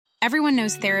Everyone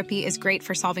knows therapy is great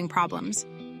for solving problems,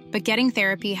 but getting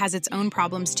therapy has its own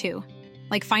problems too,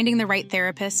 like finding the right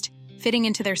therapist, fitting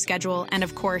into their schedule, and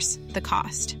of course, the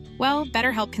cost. Well,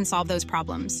 BetterHelp can solve those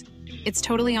problems. It's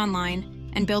totally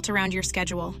online and built around your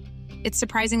schedule. It's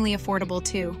surprisingly affordable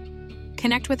too.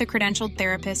 Connect with a credentialed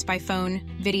therapist by phone,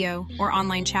 video, or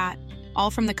online chat,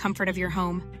 all from the comfort of your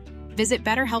home. Visit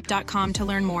BetterHelp.com to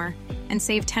learn more and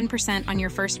save 10% on your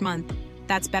first month.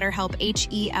 That's BetterHelp,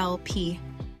 H-E-L-P.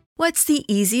 What's the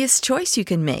easiest choice you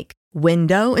can make?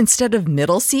 Window instead of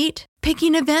middle seat?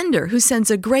 Picking a vendor who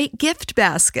sends a great gift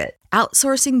basket?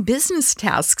 Outsourcing business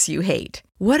tasks you hate?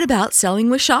 What about selling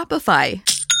with Shopify?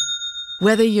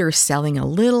 Whether you're selling a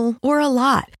little or a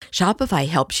lot, Shopify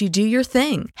helps you do your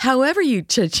thing, however you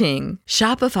cha-ching.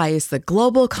 Shopify is the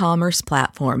global commerce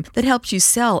platform that helps you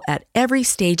sell at every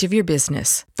stage of your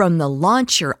business. From the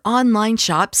launch your online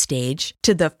shop stage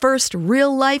to the first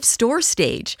real-life store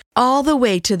stage, all the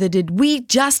way to the did we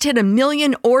just hit 1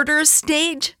 million orders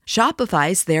stage.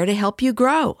 Shopify's there to help you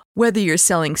grow. Whether you're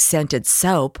selling scented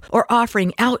soap or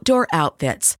offering outdoor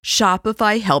outfits,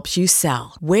 Shopify helps you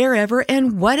sell. Wherever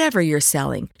and whatever you're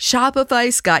selling,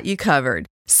 Shopify's got you covered.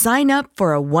 Sign up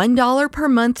for a $1 per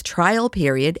month trial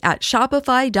period at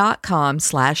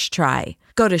shopify.com/try.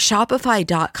 Go to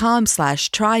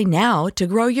shopify.com/try now to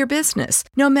grow your business,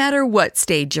 no matter what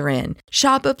stage you're in.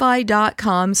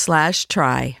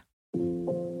 Shopify.com/try.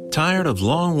 Tired of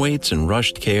long waits and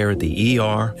rushed care at the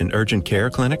ER and urgent care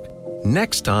clinic?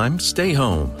 Next time, stay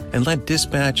home and let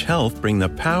Dispatch Health bring the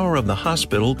power of the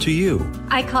hospital to you.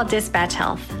 I call Dispatch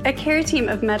Health. A care team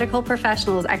of medical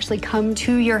professionals actually come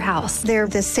to your house. They're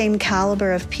the same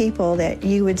caliber of people that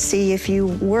you would see if you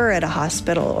were at a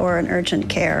hospital or an urgent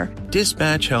care.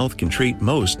 Dispatch Health can treat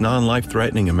most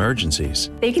non-life-threatening emergencies.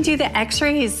 They can do the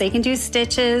x-rays, they can do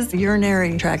stitches,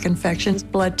 urinary tract infections,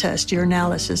 blood test,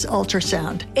 urinalysis,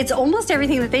 ultrasound. It's almost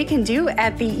everything that they can do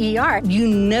at the ER. You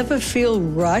never feel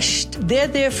rushed. They're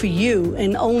there for you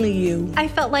and only you. I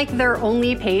felt like their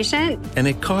only patient. And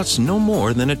it costs no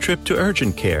more than a trip to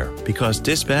urgent care because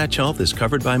Dispatch Health is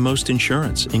covered by most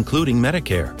insurance, including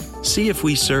Medicare. See if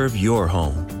we serve your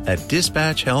home at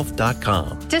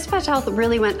dispatchhealth.com. Dispatch Health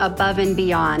really went above and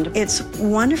beyond. It's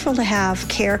wonderful to have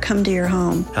care come to your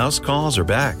home. House calls are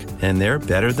back, and they're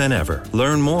better than ever.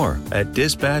 Learn more at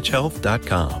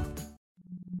dispatchhealth.com.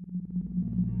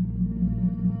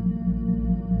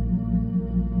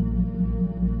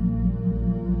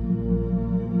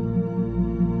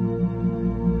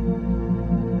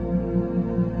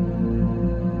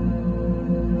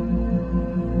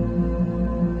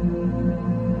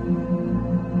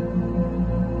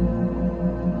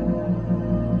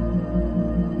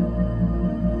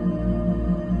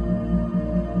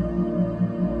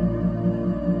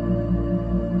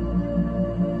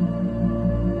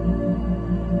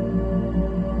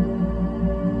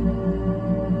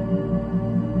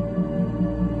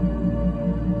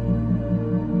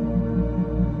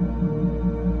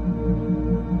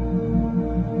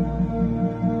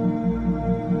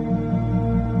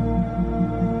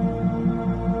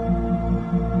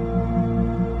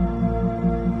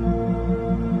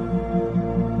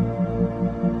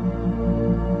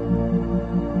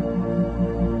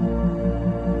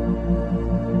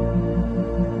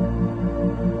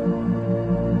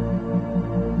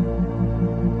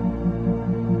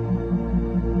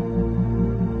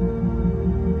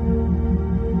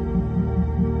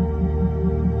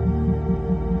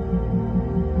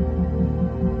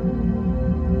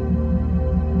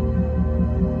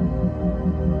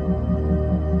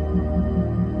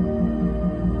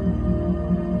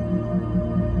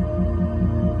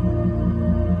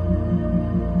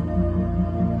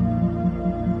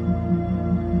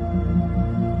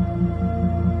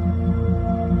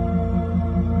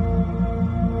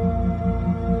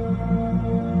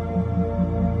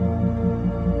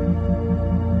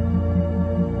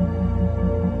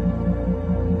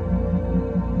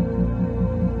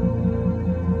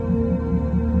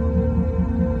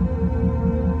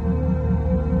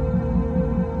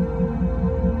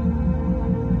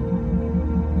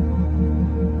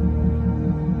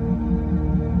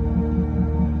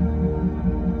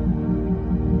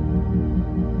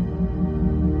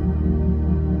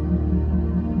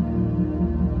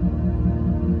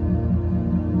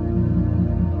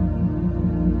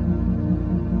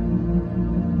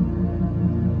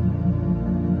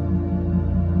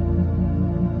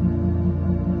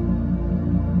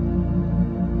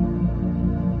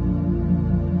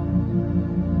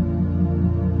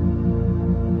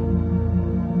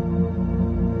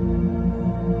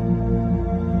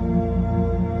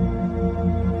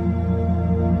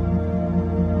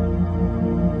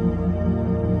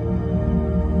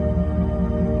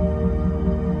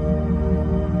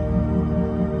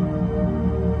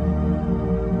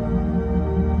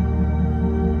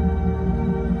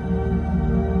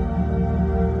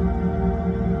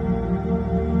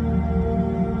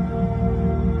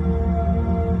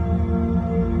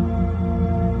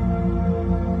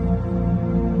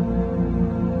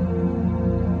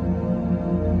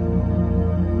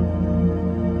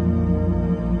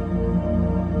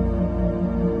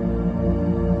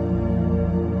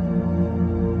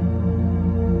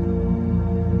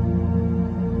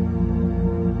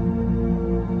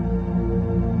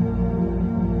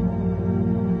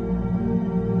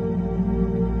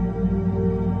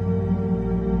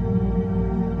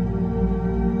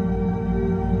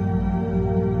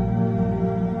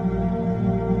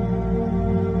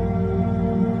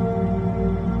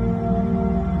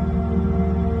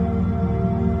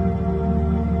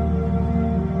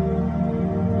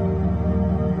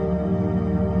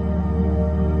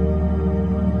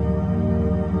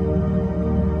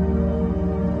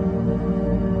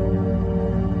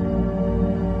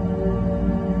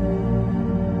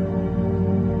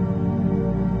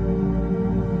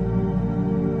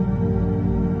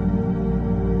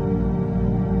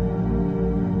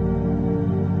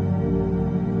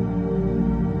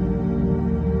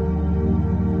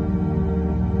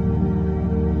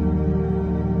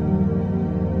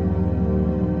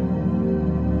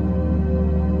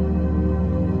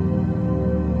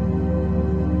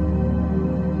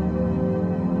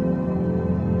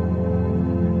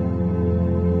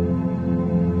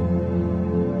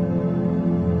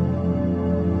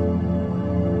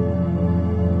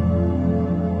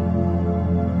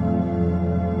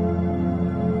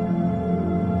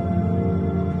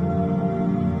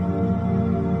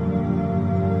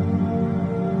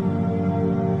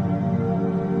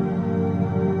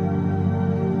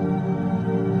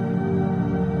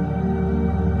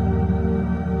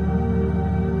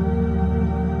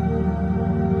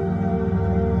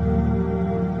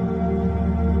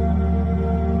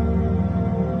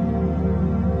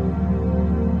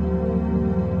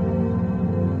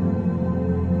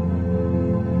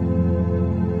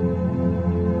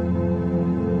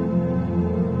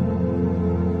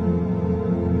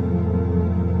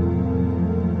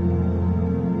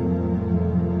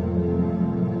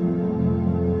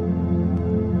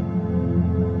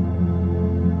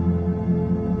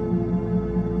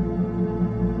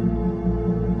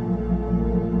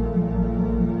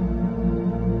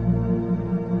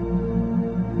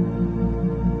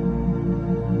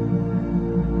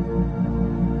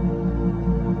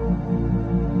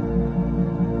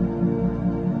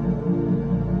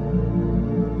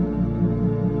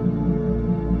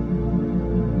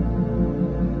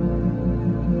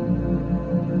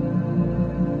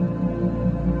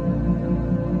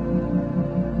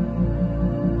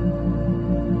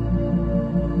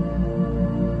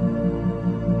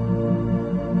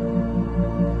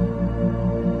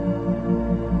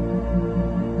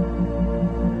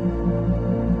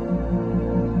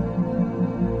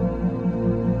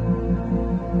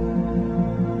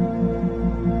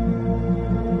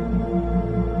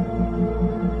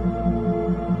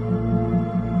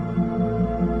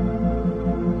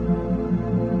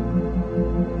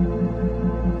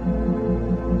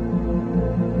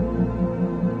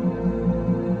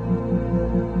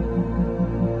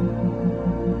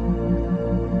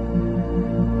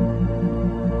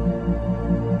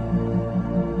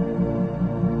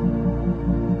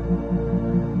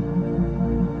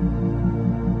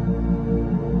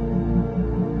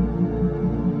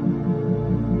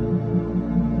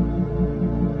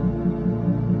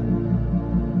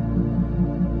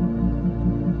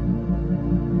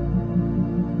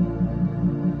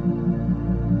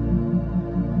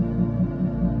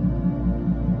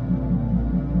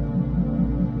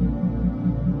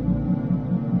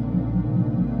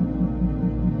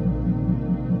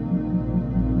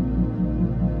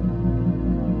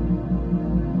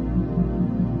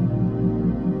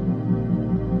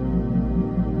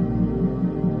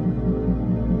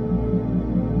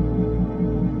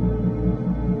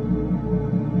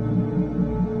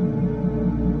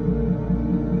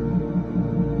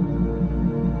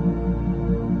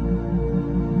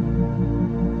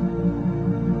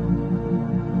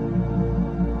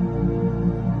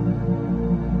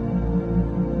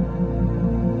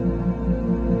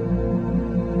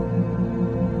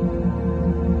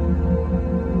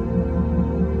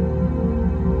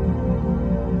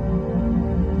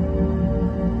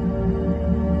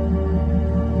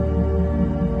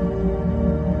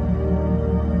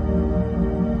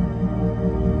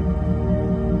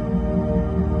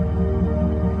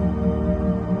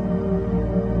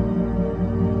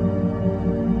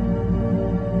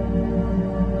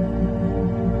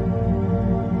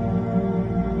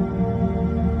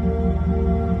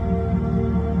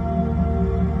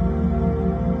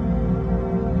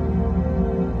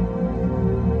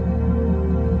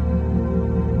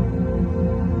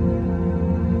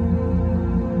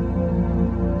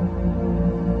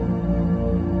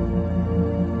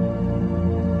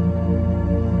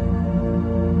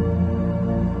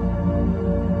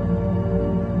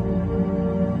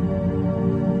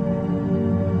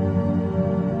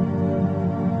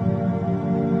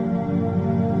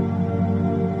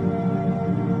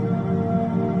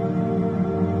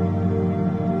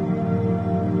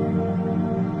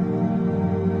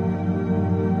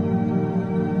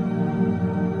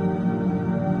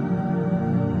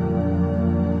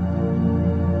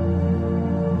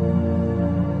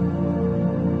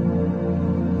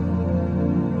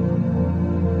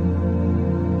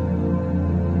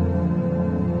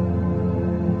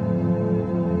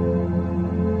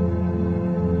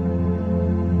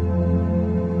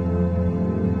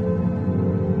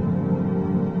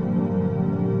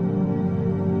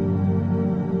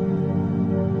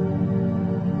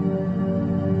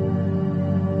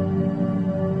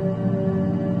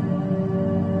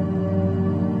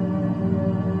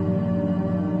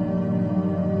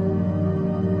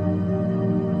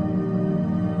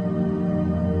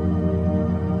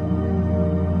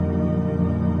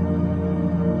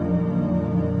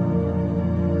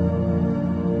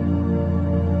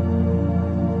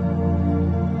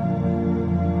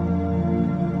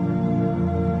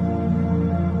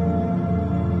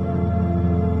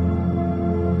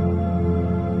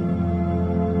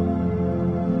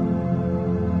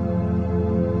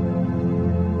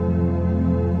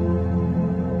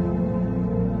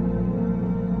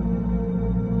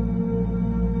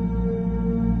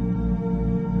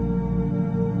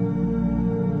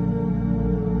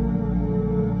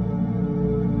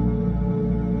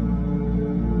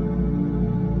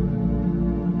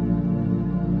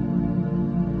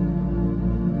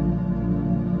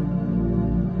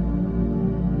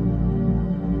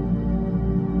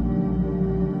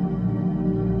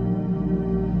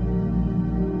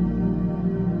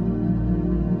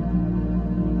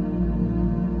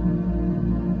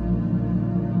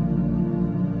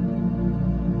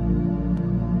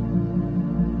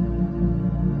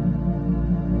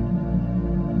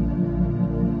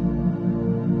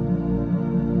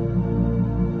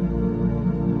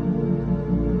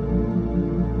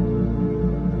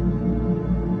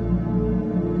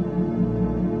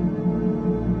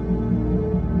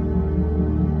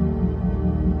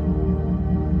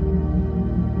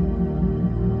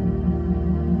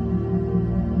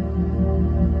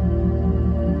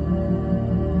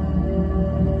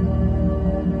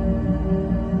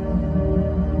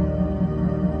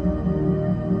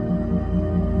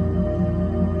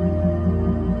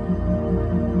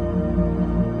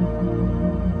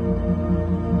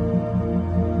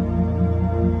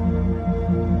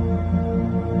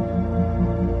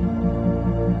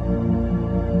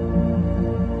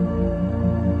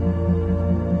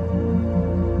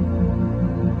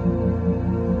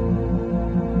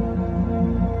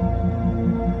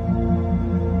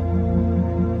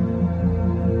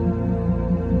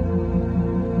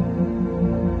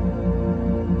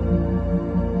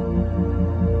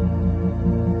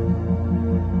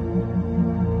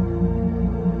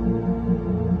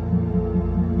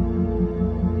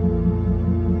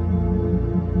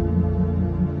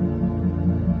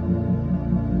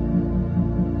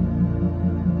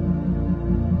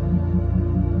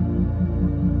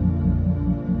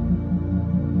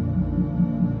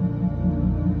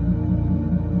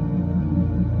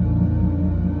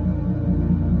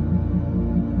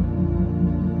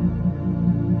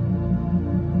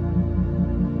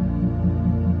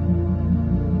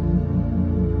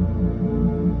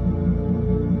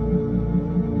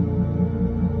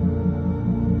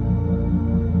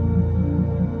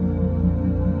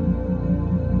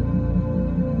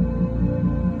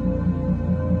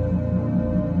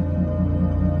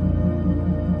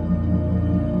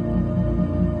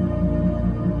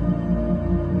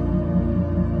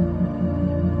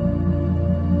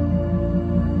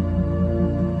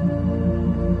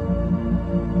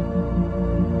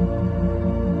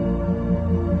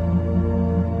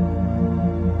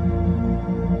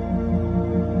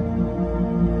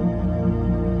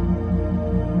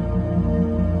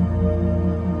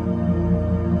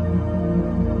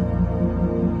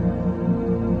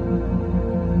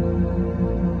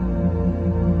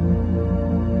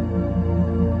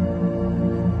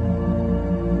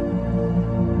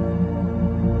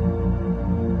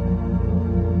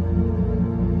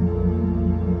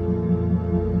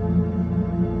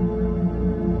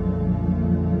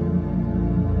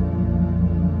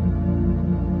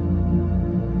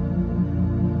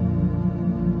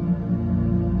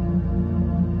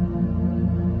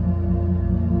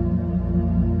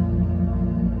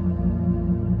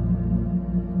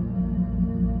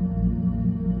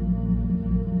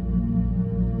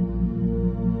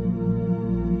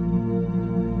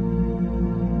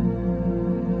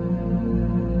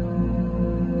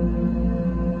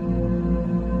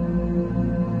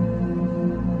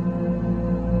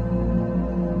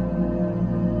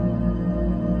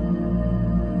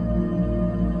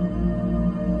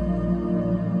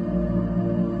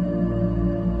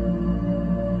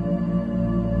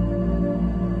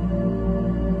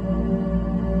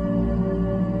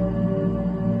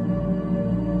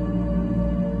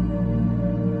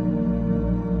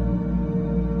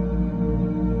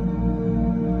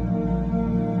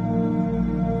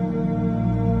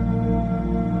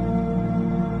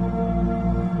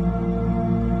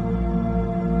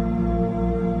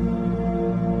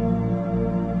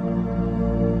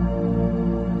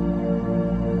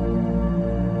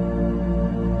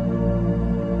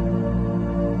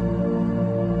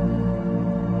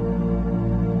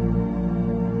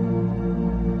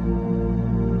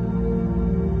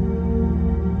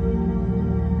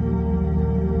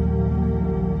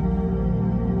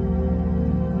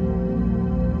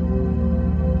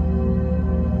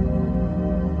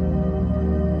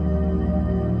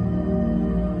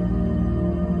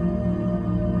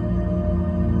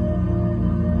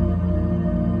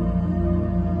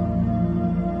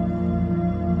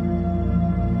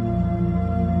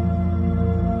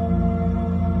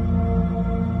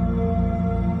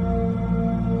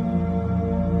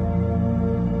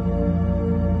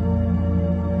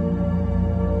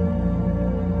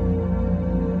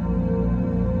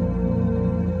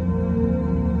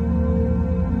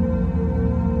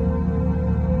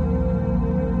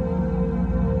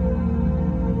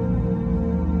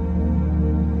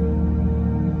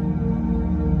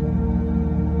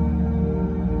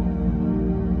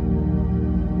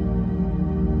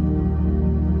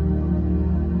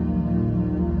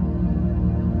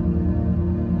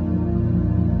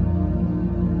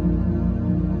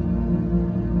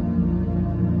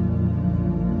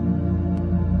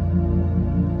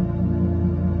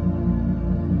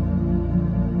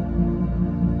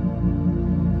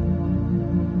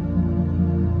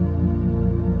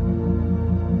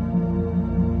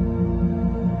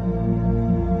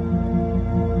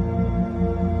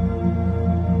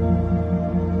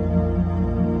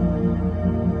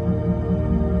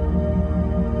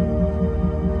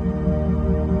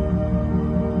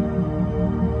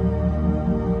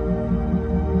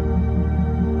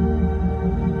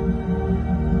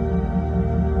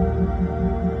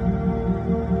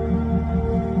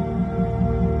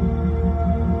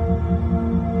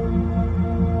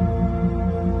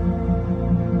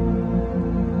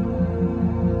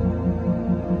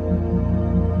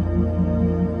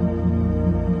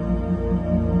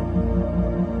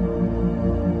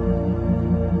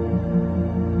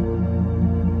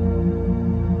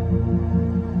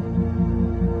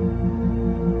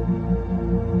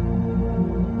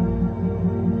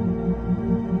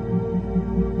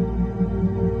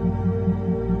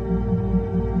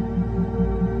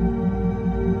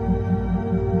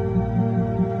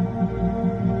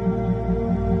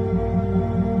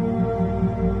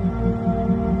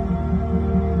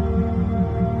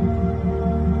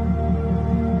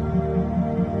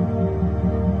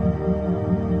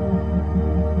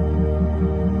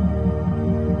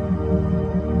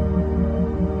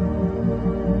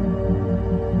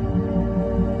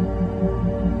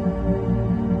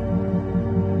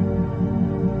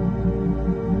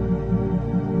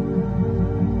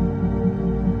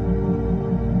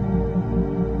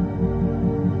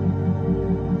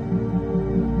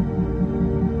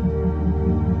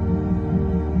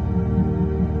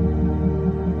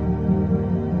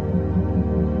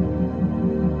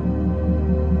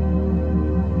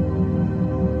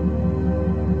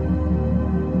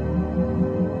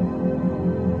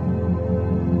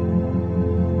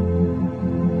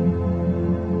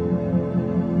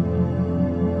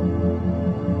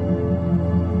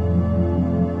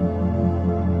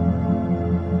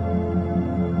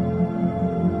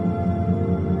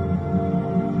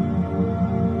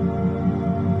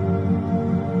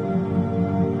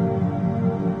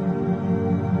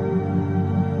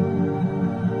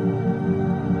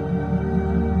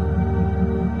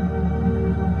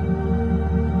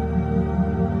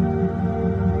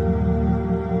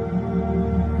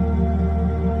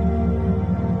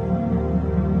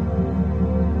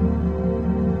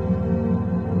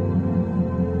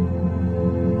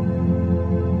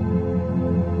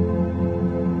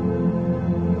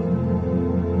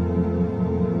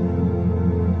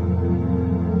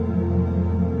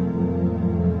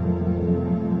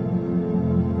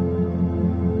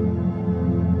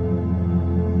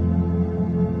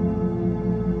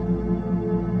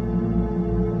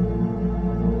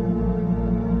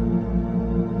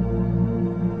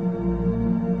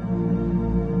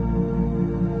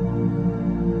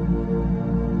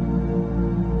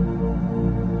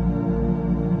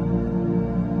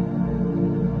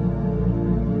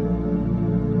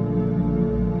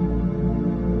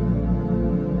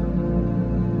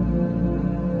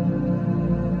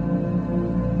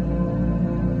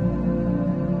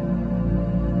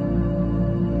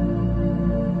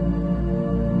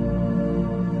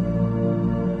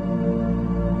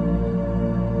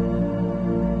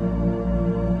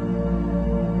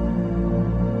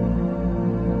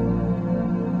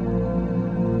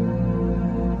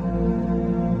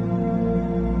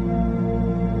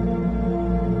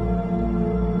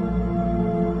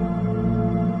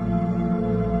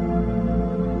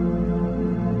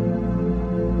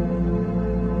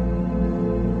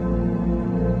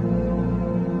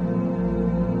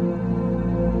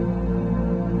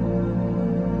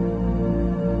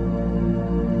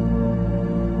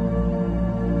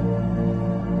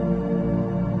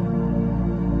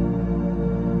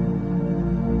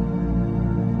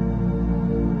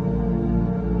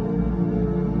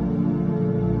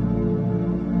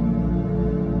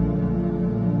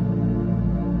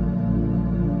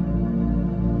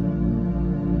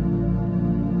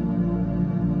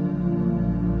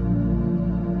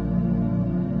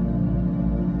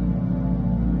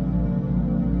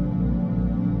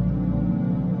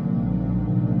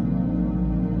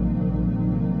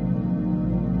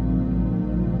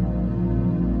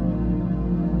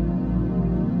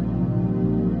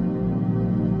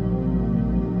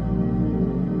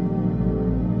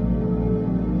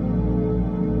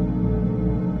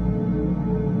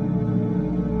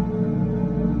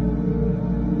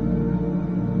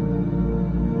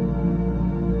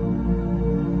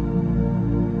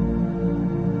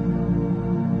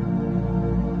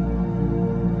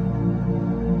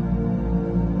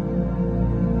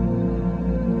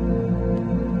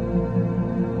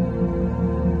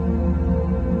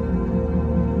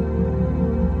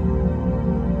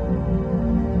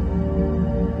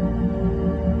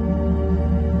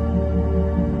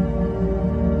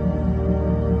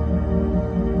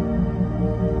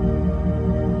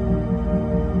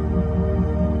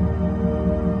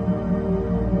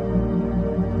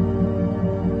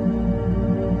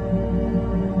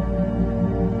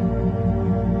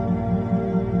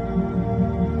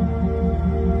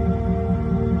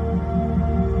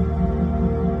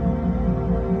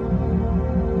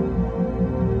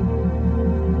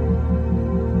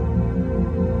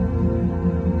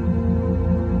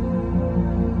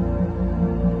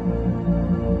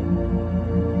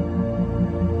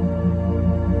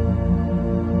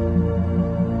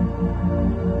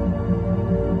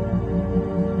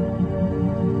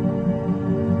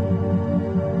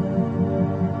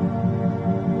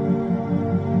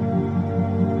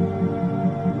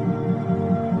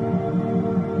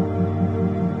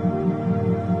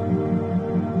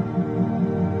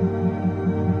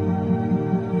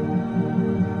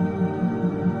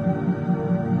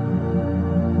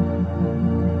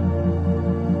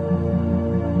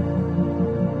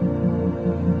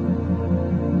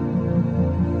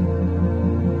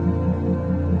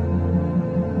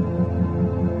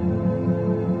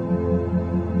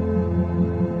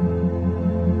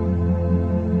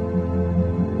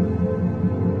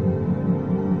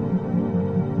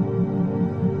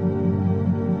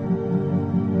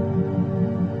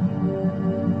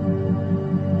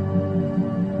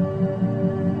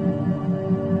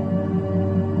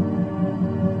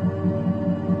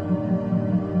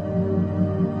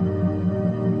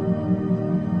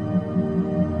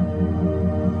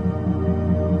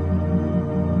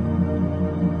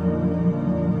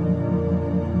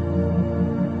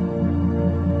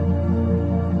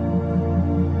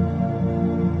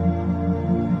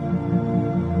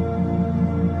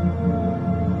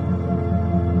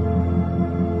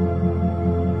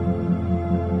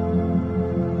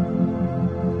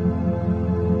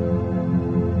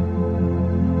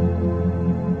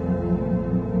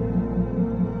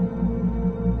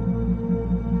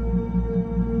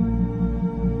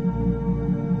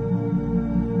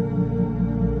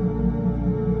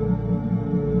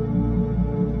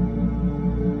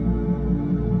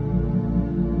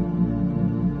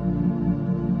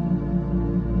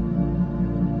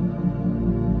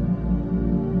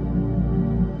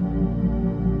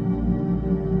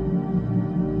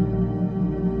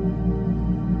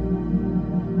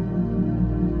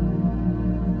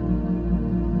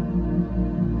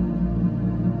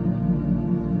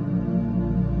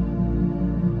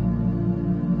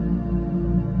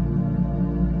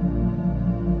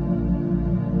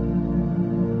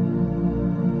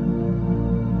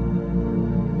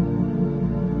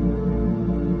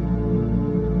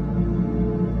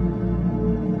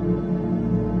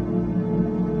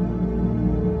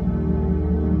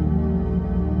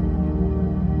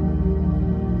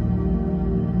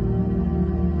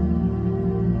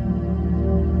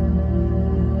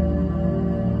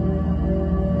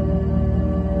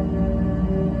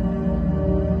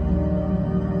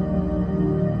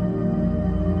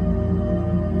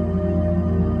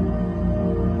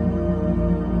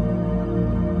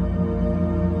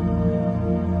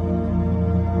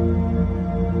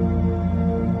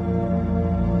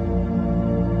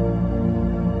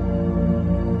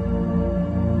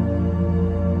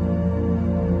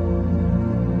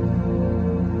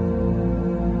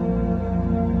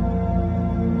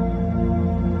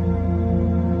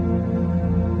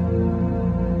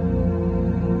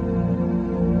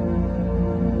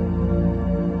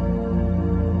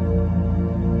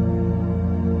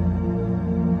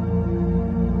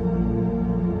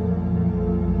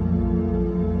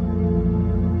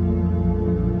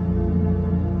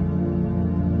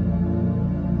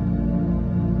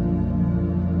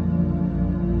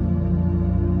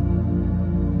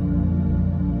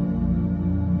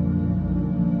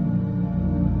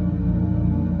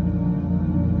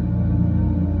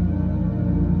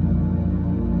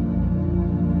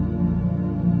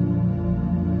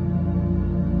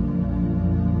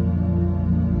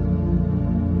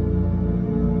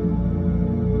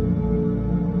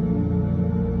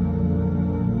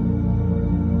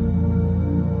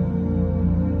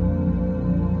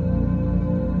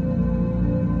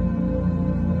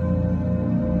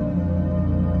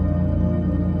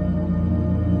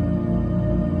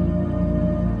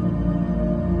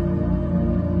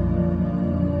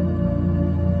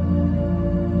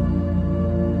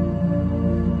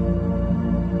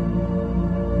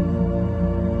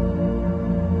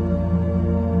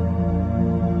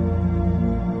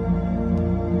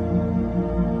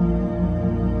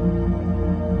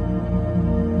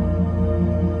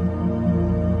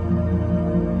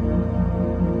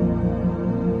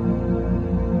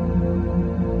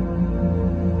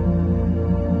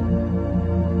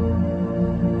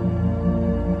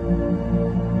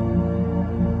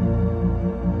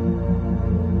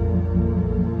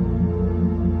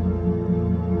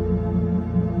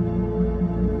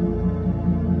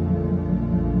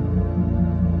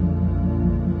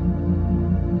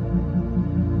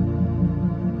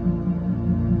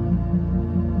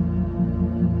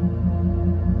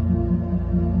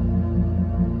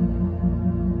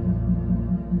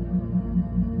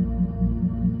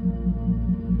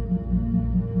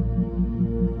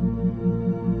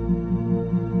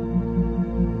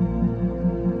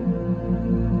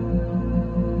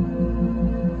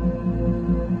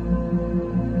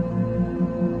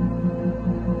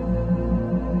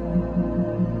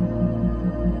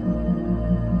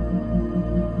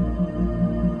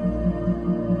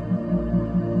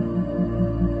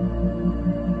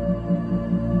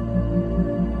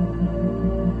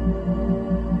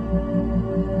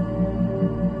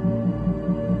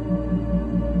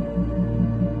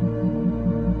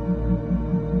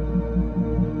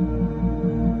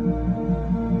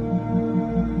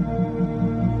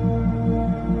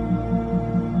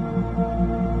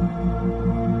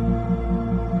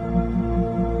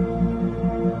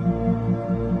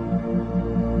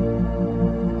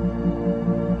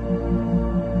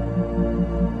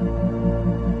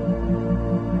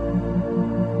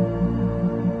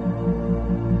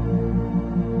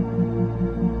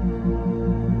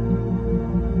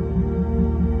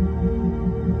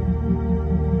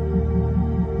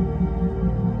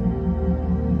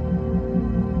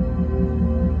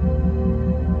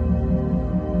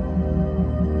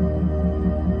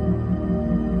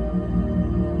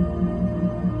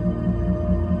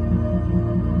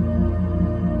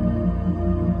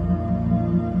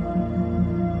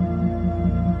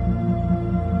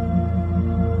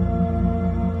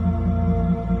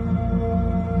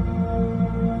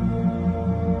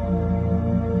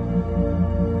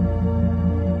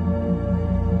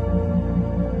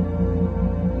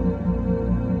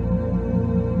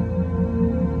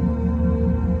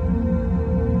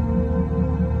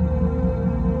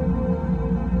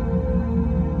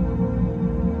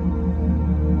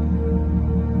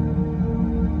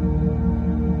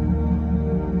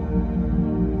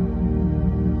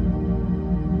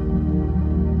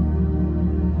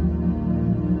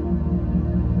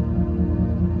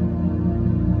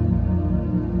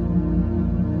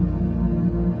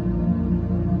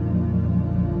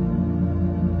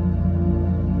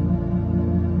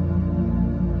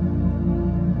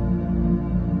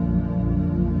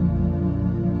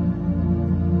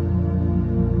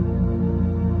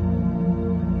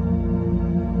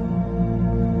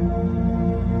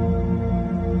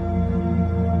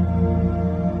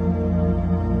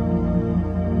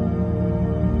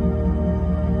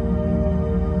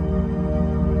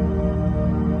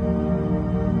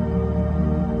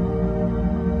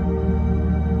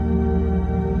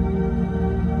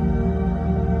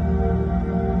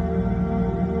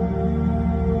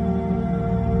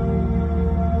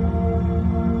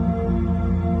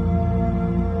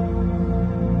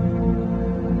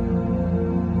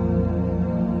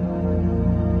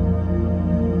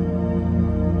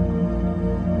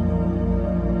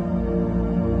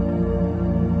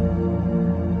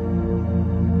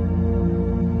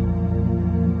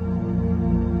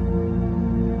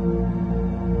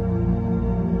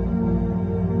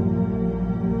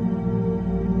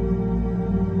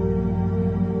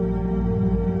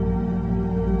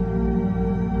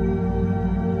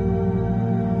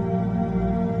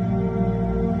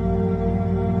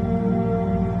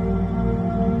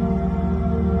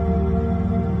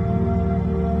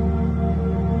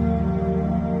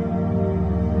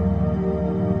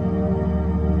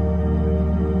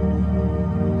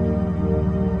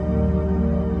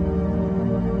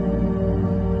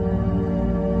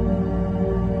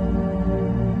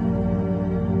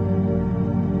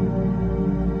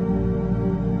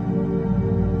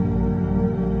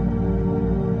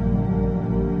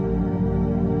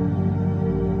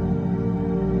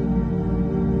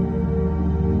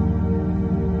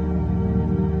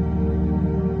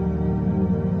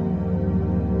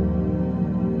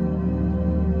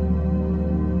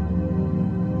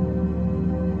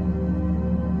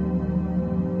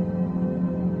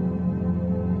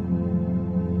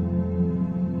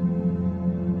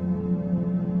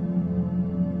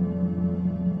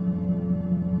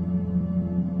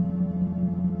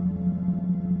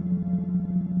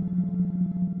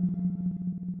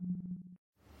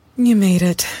 You made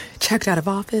it. Checked out of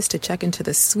office to check into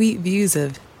the sweet views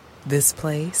of this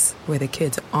place where the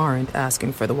kids aren't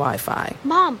asking for the Wi-Fi.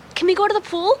 Mom, can we go to the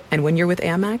pool? And when you're with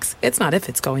Amex, it's not if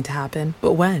it's going to happen,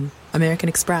 but when. American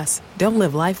Express. Don't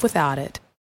live life without it.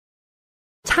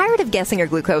 Tired of guessing your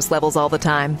glucose levels all the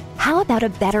time? How about a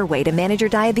better way to manage your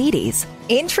diabetes?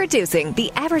 Introducing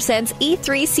the Eversense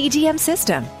E3 CGM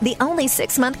system, the only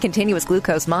 6-month continuous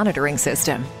glucose monitoring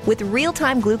system. With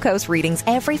real-time glucose readings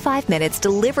every 5 minutes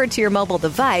delivered to your mobile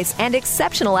device and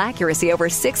exceptional accuracy over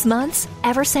 6 months,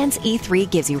 Eversense E3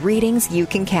 gives you readings you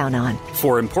can count on.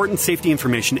 For important safety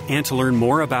information and to learn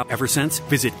more about Eversense,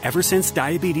 visit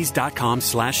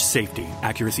eversensediabetes.com/safety.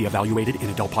 Accuracy evaluated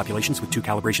in adult populations with 2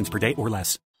 calibrations per day or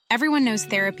less. Everyone knows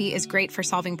therapy is great for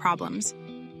solving problems,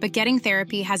 but getting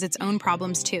therapy has its own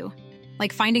problems too,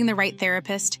 like finding the right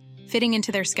therapist, fitting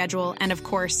into their schedule, and of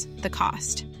course, the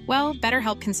cost. Well,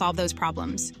 BetterHelp can solve those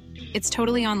problems. It's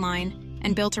totally online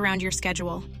and built around your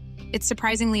schedule. It's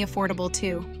surprisingly affordable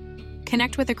too.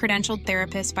 Connect with a credentialed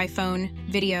therapist by phone,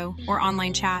 video, or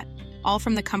online chat, all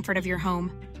from the comfort of your home.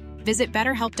 Visit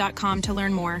BetterHelp.com to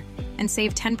learn more and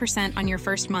save 10% on your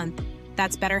first month.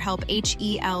 That's BetterHelp,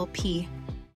 H-E-L-P.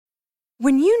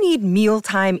 When you need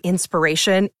mealtime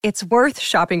inspiration, it's worth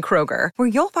shopping Kroger, where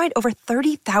you'll find over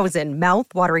 30,000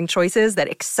 mouth-watering choices that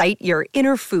excite your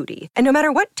inner foodie. And no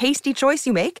matter what tasty choice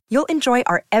you make, you'll enjoy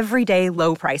our everyday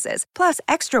low prices, plus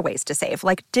extra ways to save,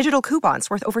 like digital coupons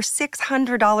worth over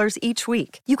 $600 each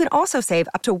week. You can also save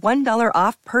up to $1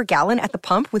 off per gallon at the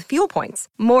pump with fuel points.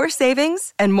 More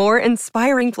savings and more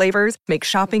inspiring flavors make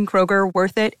shopping Kroger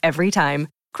worth it every time.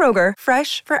 Kroger,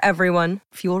 fresh for everyone.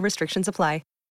 Fuel restrictions apply.